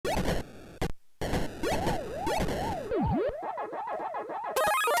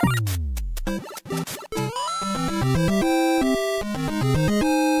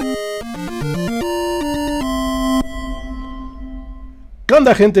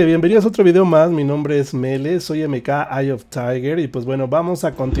onda, gente? Bienvenidos a otro video más. Mi nombre es Mele, soy MK EyeOfTiger. Y pues bueno, vamos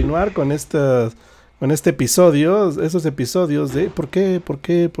a continuar con este episodio. Esos episodios de... ¿Por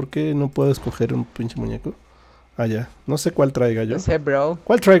qué no puedo escoger un pinche muñeco? Ah, ya. No sé cuál traiga yo. No sé, bro.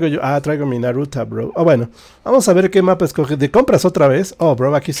 ¿Cuál traigo yo? Ah, traigo mi Naruto, bro. Oh, bueno. Vamos a ver qué mapa escoge. ¿De compras otra vez? Oh,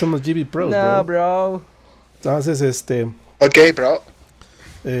 bro, aquí somos GB Pros, No, bro. Entonces, Ok, bro.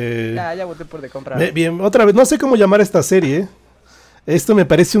 Ya voté por de compra. Bien, otra vez. No sé cómo llamar esta serie. Esto me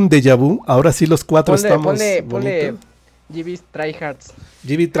parece un déjà vu. Ahora sí los cuatro estamos Ponle GB Tryhards.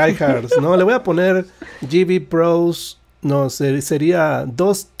 GB Tryhards. No, le voy a poner GB Pros. No, sería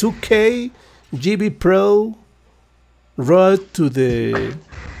 2K GB Pro Road to the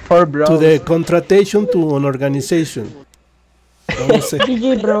contratation to an organization. No sé.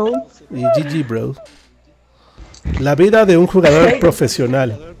 GG bro. Y GG bro. La vida de un jugador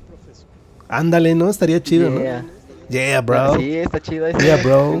profesional. Ándale, ¿no? Estaría chido, Yeah. ¿no? Yeah, bro. Sí, está chido. Yeah,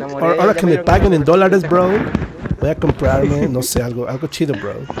 bro. Ahora que me paguen en dólares, bro, voy a comprarme, no sé, algo chido,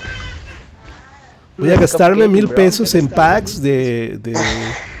 bro. Voy a gastarme 1000 pesos en packs de...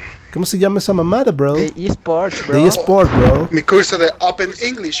 ¿Cómo se llama esa mamada, bro? De eSports, bro. De eSport, bro. Mi curso de Open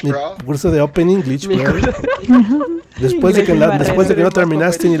English, bro. Mi curso de Open English, bro. Después de que no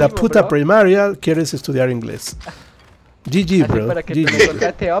terminaste ni la puta primaria, quieres estudiar inglés. GG, bro. Para que te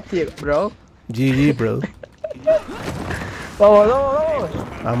contrate OpTiger, bro. GG, bro.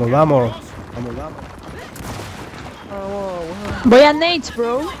 Vamos. Voy a Nates,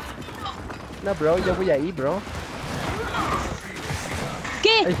 bro. No, bro, yo voy ahí, bro.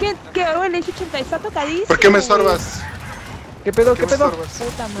 ¿Qué hago? El H80 está tocadísimo. ¿Por qué me estorbas? ¿Qué pedo? ¿Qué me estorbas?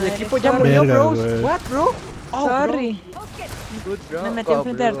 Puta El madre. equipo ya murió, Verga, bros. güey. What, bro? Oh, Sorry. Good, bro. Me metí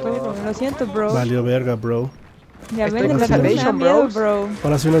enfrente de Arturo. Lo siento, bro. Valió verga, bro. Ya Estoy ven, con la cosa me da Salvation, miedo, bros. bro.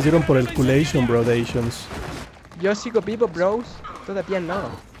 Ahora sí nos dieron por el culation, brodations. Yo sigo vivo, bros. Todavía no.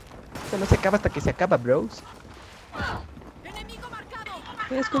 Esto no se acaba hasta que se acaba, bros.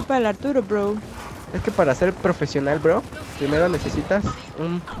 Es culpa del Arturo, bro. Es que para ser profesional, bro, primero necesitas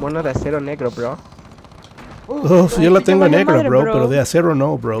un mono de acero negro, bro. Uf, yo la tengo valió negra, madre, bro, bro. pero de acero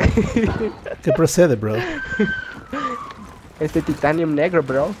no, bro. ¿Qué procede, bro? Este titanium negro,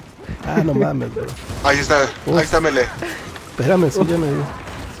 bro. Ah, no mames, bro. Ahí está Mele. Espérame, sí, ya me dio.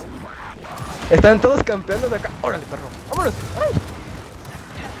 Están todos campeando de acá. Órale, perro. Vámonos. Ay.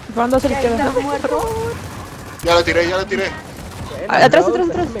 ¿Cuándo se le queda? Ya lo tiré. Bueno, Atrás, bros,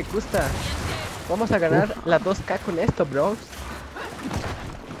 atrás. así me gusta. Vamos a ganar la 2K con esto, bros.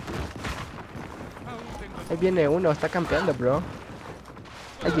 Ahí viene uno, está campeando, bro.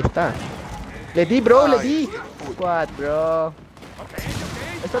 Ahí está. Le di, bro, le di. Squad, bro.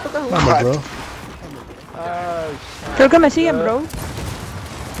 Está tocando. Vamos, bro. Ay, Creo que me siguen, bro.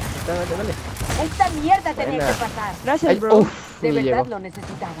 dale. Esta mierda tenía Buena. que pasar. Gracias, Ay, bro. uf, De ni verdad llegó. lo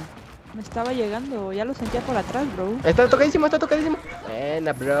necesitaba. Me estaba llegando. Ya lo sentía por atrás, bro. Está tocadísimo.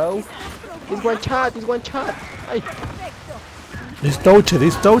 Buena, bro. It's one shot. Ay, It's touched.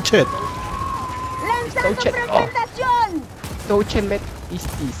 ¡Lanza Touch it. confrontación! touch met is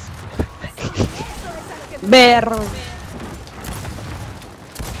this. Berro.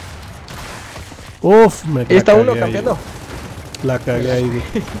 Uf, me Ahí está cagué uno ahí, campeando. güey. La cagué ahí, güey.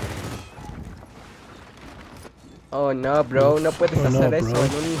 Oh no, bro, no puedes Oh, no, hacer bro. eso en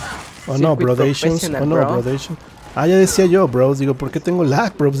un Oh no, circuit brodations. professional, Oh no, bro. brodations. Ah, ya decía yo, bro. Digo, ¿por qué tengo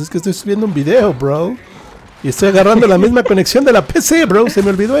lag, bro? Pues es que estoy subiendo un video, bro. Y estoy agarrando la misma conexión de la PC, bro. Se me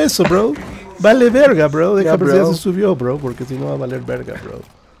olvidó eso, bro. Vale verga, bro. Deja ver si ya bro. se subió, bro. Porque si no va a valer verga, bro.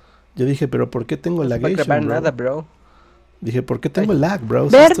 Yo dije, ¿pero por qué tengo No se puede lagation, grabar bro? nada, bro. Dije, ¿por qué tengo lag, bro?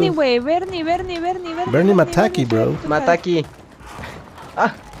 Si Bernie, esto- güey. Bernie. Bernie Mataki, bro. Mata aquí.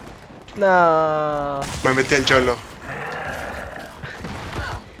 Ah. No. Me metí al cholo.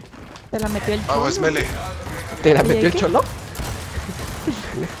 Se la metió el Vamos, chulo. Mele. ¿Te la Oye, metió el ¿qué? cholo?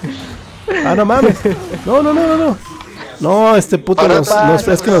 Ah, no mames. No. No, este puto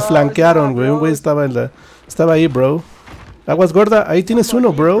es que nos flanquearon, güey. Un güey estaba ahí, bro. Aguas gorda, ahí tienes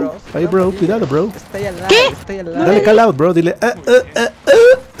uno, bro. Ahí, bro, cuidado, bro. Estoy al lado. ¿Qué? Estoy al lado. Dale call out, bro. Dile.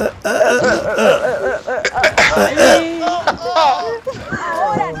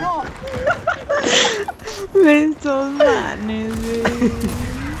 ¡Ahora no! Estos manes, güey.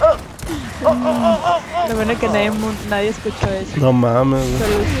 Lo bueno es que nadie escuchó eso. No mames, güey.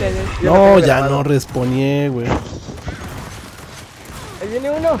 Solo ustedes. Yo lo No, tengo ya grabado. no respondí, güey. Ahí viene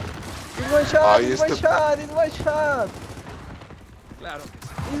uno. It's one shot. Ay, It's one este- shot. It's one shot. Claro.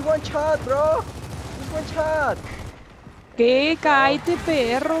 It's one shot, bro. It's one shot. ¿Qué? Cállate,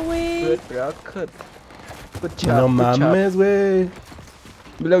 perro, güey. Good, bro. Good. Good job. No good job. mames, güey.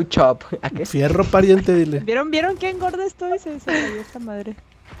 Blow chop. ¿A qué? Fierro pariente, dile. ¿Vieron qué engorda estoy? Se cayó esta madre.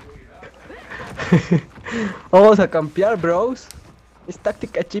 Vamos a campear, bros. Es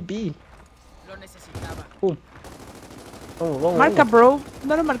táctica GB. Lo necesitaba. Vamos. Marca, bro.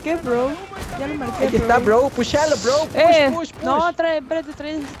 No lo marqué, bro. Ya lo marqué. Ahí está, bro. Pushalo, bro. Push. No, espérate,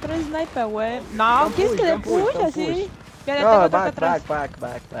 trae sniper, güey. No, ¿quieres que le Don't push, push don't así? push. Ya No, tengo toca atrás. Back,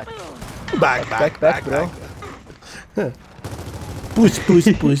 bro. Push.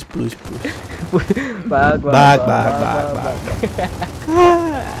 Back.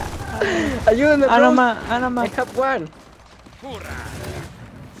 Ayúdame, bro. No I más. have one.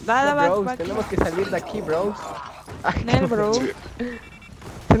 Dale, Bros, back. tenemos que salir de aquí, bros. Ay, Nel, bro.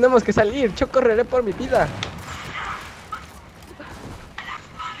 tenemos que salir. Yo correré por mi vida.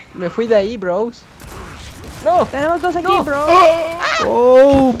 Me fui de ahí, bros. No. Tenemos dos aquí, No. bro.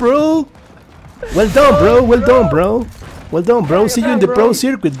 Oh, bro. Well done, bro. See you in the pro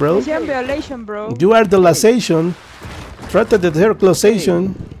circuit, bro. Hicieron violation, bro. You are the lasation. Trata de hacer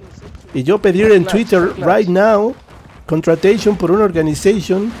closation. Y yo pedir en Twitter right now contratation por una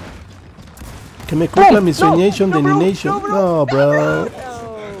organization que me cumpla mi soñation de Nination. No, bro.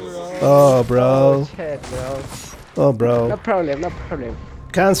 Oh, bro. Shit, bro. Oh, bro. No problem.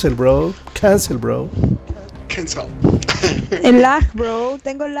 Cancel, bro. Cancel. El lag, bro.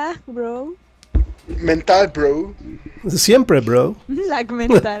 Tengo lag, bro. Mental, bro. Siempre, bro. Lag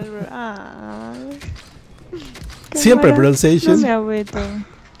mental, bro. Ah. Qué Siempre, mala- bro. No me Station. agüito.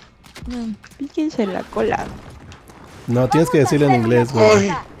 No, píquense la cola. No, tienes que decirlo en inglés,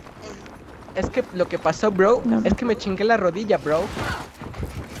 güey. Es que lo que pasó, bro, No. es que me chingué la rodilla, bro.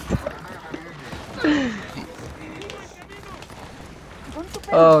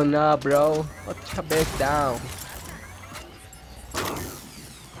 Oh no, bro. Otra vez down.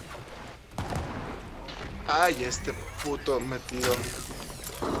 Ay, este puto metido.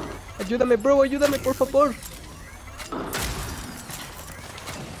 Ayúdame, bro, por favor.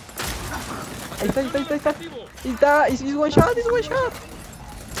 Ahí está. It's one shot.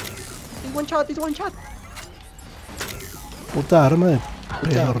 It's one shot. Puta arma de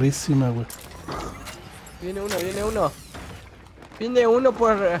perrísima, güey. Viene uno. Viene uno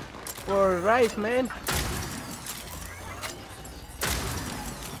por Rice, man.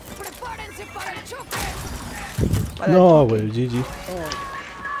 ¡Prepárense para el choque! No, güey, GG.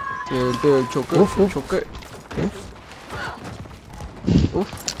 El choque. Uf. Uf.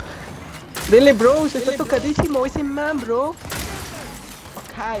 Dele, bro, se está tocadísimo ese man, bro.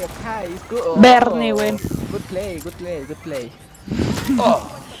 Okay, it's good. Oh, Bernie, güey. Good play.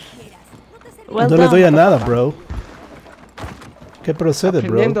 Well No le doy a done. nada, bro. ¿Qué procede,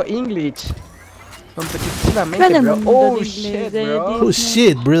 bro? Aprendiendo English. Competitivamente, Aprendiendo bro. Oh, inglés shit, de bro. Oh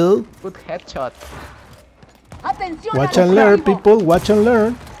shit, bro. Good headshot. Atención Watch al and learn, objetivo. people. Watch and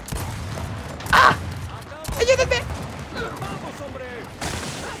learn.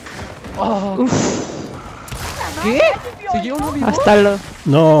 Oh. ¿Qué? ¿Siguió uno vivo? Hasta lo.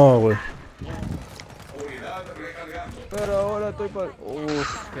 No, güey. Pero ahora estoy por...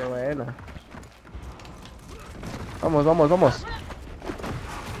 Uf, qué buena. Vamos.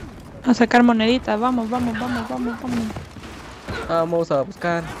 A sacar moneditas. Vamos. Vamos a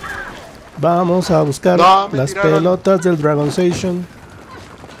buscar. Vamos a buscar No, me las tiraron. pelotas del Dragon Station.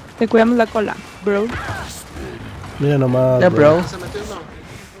 Te cuidamos la cola, bro. Mira nomás, Yeah, bro. bro. Se metió uno.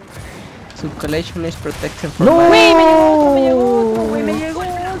 Circulation is protected from No. Güey, me llegó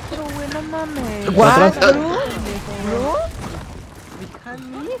otro, güey. No mames. What, Atrás. bro? Behind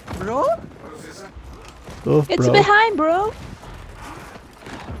me, bro? Uf, It's bro. behind, bro.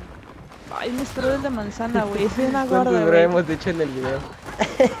 Ay, un strudel de manzana, güey. Es una ¿Cuántos gorda, bro güey. hemos dicho en el video?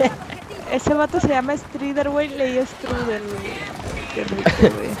 Ese vato se llama Strider, güey. Leí strudel, güey. Qué rico,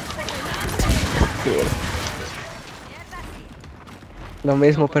 güey. Lo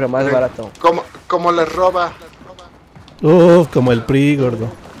mismo, pero más barato. Como le roba. Uf, como el PRI, gordo.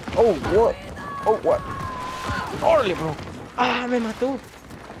 Oh, what? Órale, bro. Ah, me mató.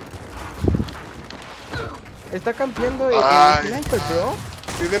 Está campeando el Ay. sniper, bro.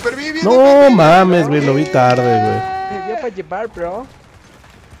 Viene Pervi, viene No Pervi. mames, güey, lo vi tarde, güey. Me dio para llevar, bro.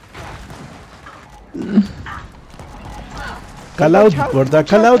 Call out,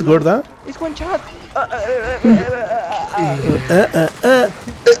 gorda. It's one shot.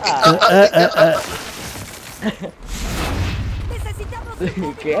 Necesitamos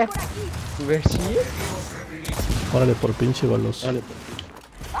 ¿Qué? ¿Ver si? Órale, por pinche goloso.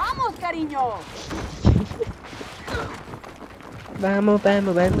 ¡Vamos, cariño! Vamos.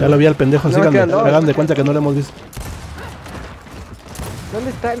 Ya lo vi al pendejo, No, síganme. quedan dos. Hagan de cuenta que no lo hemos visto. ¿Dónde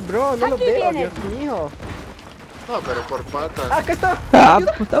está el bro? No lo Aquí veo, viene. Dios mío. No, pero por pata. ¡Acá está! Ah,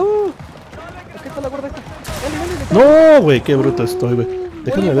 puta. Acá está la gorda esta. Dale. No, güey, qué bruto estoy, güey.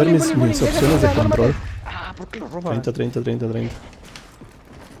 Déjame ver mis opciones de control. Ah, ¿por qué lo roba? 30, 30, 30, 30.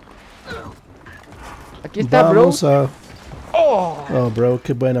 Aquí está, bro. Vamos a... Oh, bro,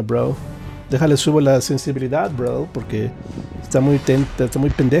 qué buena, bro. Déjale subo la sensibilidad, bro, porque está muy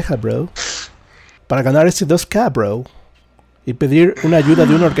pendeja, bro. Para ganar este 2K, bro. Y pedir una ayuda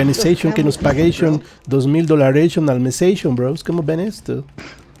de una organization que nos pagation $2,000 al mesation, bros. ¿Cómo ven esto?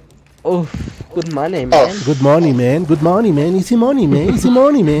 Oh, good money, man. Good money, man. Good money, man. Easy money, man. Easy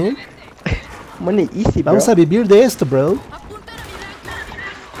money, man. Money easy, bro. Vamos a vivir de esto, bro.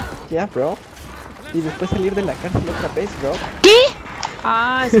 Ya, bro. Y después salir de la cárcel otra vez, bro.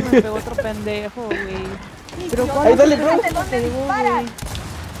 Ah, ese me pegó otro pendejo, güey. Pero ¿cuál Ahí, es dale, el bro. que te pegó, güey?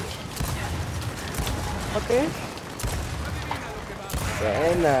 Ok.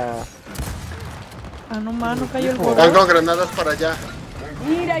 Buena. Ah, no, mano, cayó el Van gordo. con granadas para allá.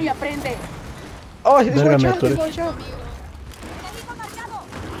 Mira y aprende. Oh, es Verga, one me shot, atoré. es one shot.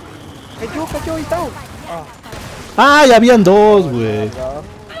 Cayó, ahí está. Ah, ya habían dos, güey. Bro.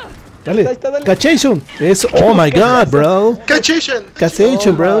 Dale. Ahí está, dale. Cachation. Eso. Oh my god, bro. ¡Cachation!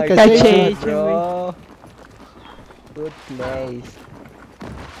 Cachation, bro. my Cachation. God, bro. Good place.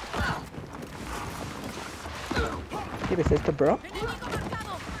 ¿Quieres esto, bro?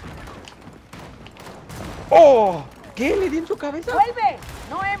 ¡Oh! ¿Qué? ¿Le di en su cabeza? ¡Vuelve!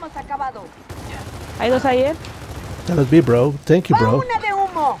 No hemos acabado. Hay dos ahí, Ya los vi, bro. Thank you, ¡Va bro. una de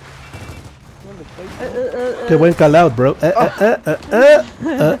humo! Qué buen call out, bro.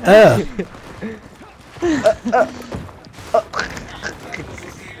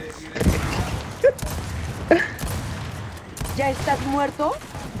 ¿Ya estás muerto?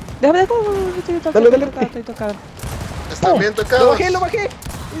 Déjame, estoy tocado, Dale, dale. estoy tocado. Están bien Lo tocados. bajé, lo bajé.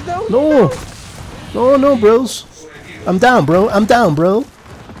 He's down. No. No, no, bros. I'm down, bro. I'm down, bro.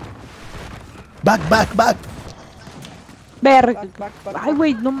 Back, back, back. Verga. Back. Ay,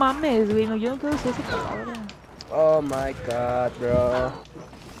 güey, no mames, güey. No, yo no quiero decir esa palabra. Oh my god, bro.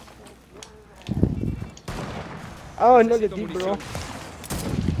 Oh, no le di, bro.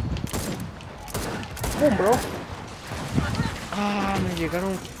 Boom, bro. Ah, me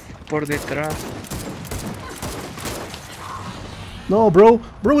llegaron por detrás. No, bro.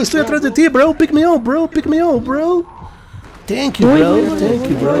 Bro, estoy atrás de ti, bro. Pick me up, bro. Pick me up, bro. Thank you, bro. Thank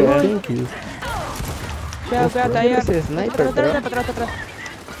you, bro. Thank you. Espérate, ahí. Ese sniper, bro. Atrás.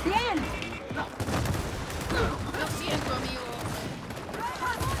 ¡Bien!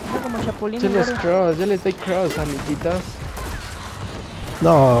 Como chapulín. Yo les gordo. cross, yo les doy cross, amiguitos.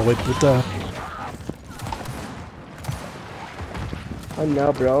 No, güey, puta. Oh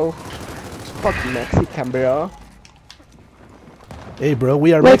no, bro. Fuck Mexican, bro. Hey, bro,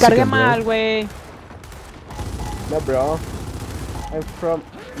 we are Güey, cargué Mexican, mal, bro. güey. No, bro. I'm from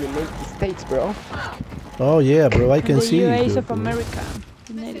United States, bro. Oh, yeah, bro, I can The see US you. of America.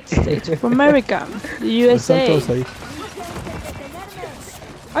 United States of America. The Están USA. todos ahí.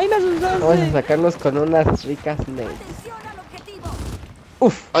 Ay, me Vamos a asustaste. sacarlos con unas ricas nades.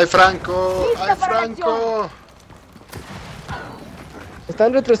 ¡Ay, Franco! ¡Lista ¡Ay, para la Franco!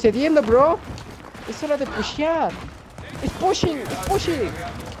 Están retrocediendo, bro. Es hora de pushear. Es pushing, es pushing.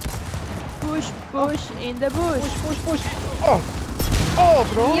 Push in the bush. Push. Oh,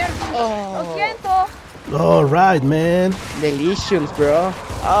 bro. ¡Lo siento! All right, man. Delicious, bro.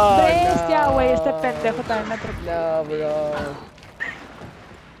 Oh, Bestia, no. güey. Este pendejo también me atropelló. No, bro.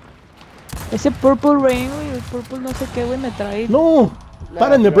 Ese Purple Rain, güey. El Purple no sé qué, güey, me trae. No.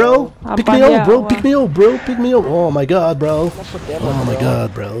 Párenme, bro. Ah, Pick me vaya, up, bro. agua. Pick me up, bro. Pick me up. Oh, my God, bro. No puteamos, Oh, my bro.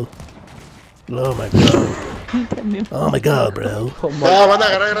 God, bro. Oh, my God. Oh, my God, bro. Oh, my- No, van a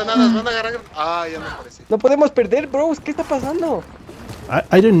agarrar granadas, van a agarrar granadas. Ah, ya me aparecí. No podemos perder, bros. ¿Qué está pasando?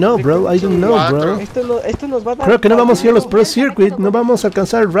 I don't know, bro. I don't know, bro. Esto nos va a dar. Creo que no vamos a ir a los bro. Pro Circuit. No vamos a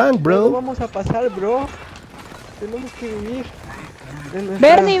alcanzar el rank, No bro. vamos a pasar, bro. Tenemos que vivir. de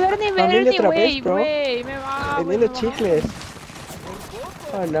nuestra Bernie, familia otra güey, vez, bro. güey. Me va, güey. Vendiendo chicles.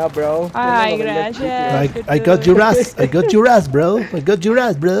 Oh no, bro. Ay, Vendiendo gracias. chicles. I got your ass. I got your ass, bro. I got your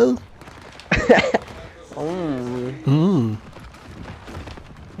ass, bro.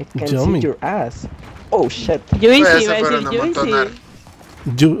 I can Yummy. see your ass. Oh shit. Yo hice, Pues iba a se fueron decir, a yo amontonar. hice.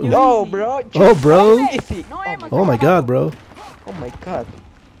 No, bro. Oh, bro. Easy. No hemos Oh, my God, bro. Oh my god.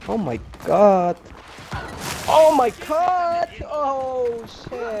 Oh my god. Oh my god. Oh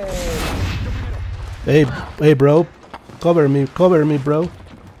shit. Hey, bro. Cover me, bro. No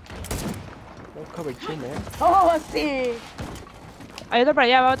cover chin, eh. ¡Oh, sí! Hay otro para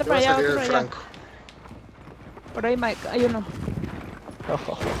allá, va otro Ya va para a allá, salir otro el para allá. Franco. Por ahí, Mike, hay uno.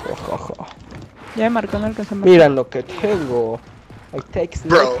 Ya me marcó, no alcanzó a marcar. Miran lo que tengo. I take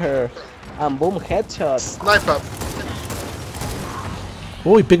Bro. sniper. And boom headshot. Sniper.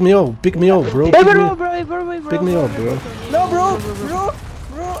 Uy, pick me up, bro. Hey, Pick bro, me, bro. pick me up, bro. No, bro.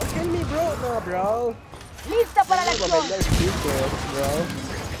 Help me, bro. No, bro. Lista para la Tengo acción. vender stickers,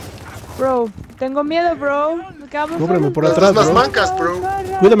 bro. Bro, tengo miedo, bro. Me quedamos Cúbreme solos, por bro. atrás, Las bro. mancas, bro.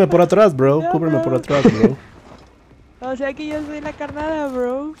 Cuídame por atrás, bro. Cúbreme por atrás, bro. O sea que yo soy la carnada,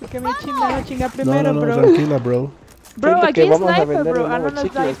 bro. Porque me chinga No, primero, no, no, bro. tranquila, bro. Bro, Siento aquí que hay vamos a sniper, vender bro. un Ah, no, nuevo no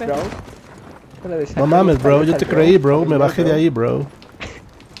chicles, sniper. bro. Fuera de No sacar mames, bro. Yo paletas, te creí, bro. Me bajé de ahí, bro.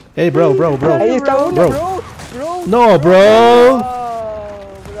 Hey, bro. Ahí está uno, Bro. bro. No, bro. Oh,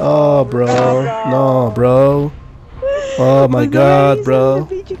 Oh, bro. No, bro. Oh my Pues no me god, dices, bro. la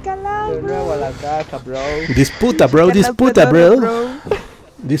pinche calada, De bro. nuevo a la caja, bro. Disputa, bro. Carla Disputa, Fernanda, bro.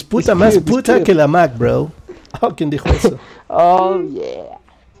 Disputa más Dispute, puta dispute. que la Mac, bro. Oh, ¿quién dijo eso? Oh, yeah.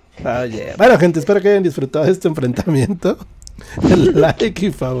 Oh, yeah. Bueno, gente, espero que hayan disfrutado de este enfrentamiento. El like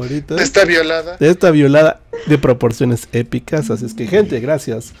y favorito Está violada. de esta violada de proporciones épicas. Así es que, gente,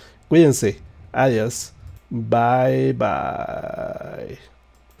 gracias. Cuídense. Adiós. Bye, bye.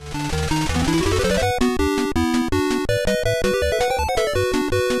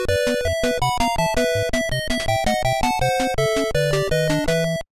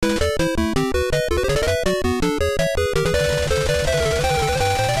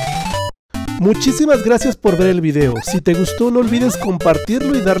 Muchísimas gracias por ver el video. Si te gustó, no olvides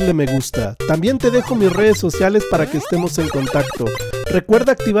compartirlo y darle me gusta. También te dejo mis redes sociales para que estemos en contacto.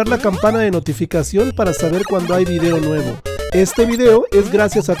 Recuerda activar la campana de notificación para saber cuando hay video nuevo. Este video es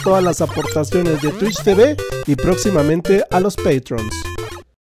gracias a todas las aportaciones de Twitch TV y próximamente a los Patrons.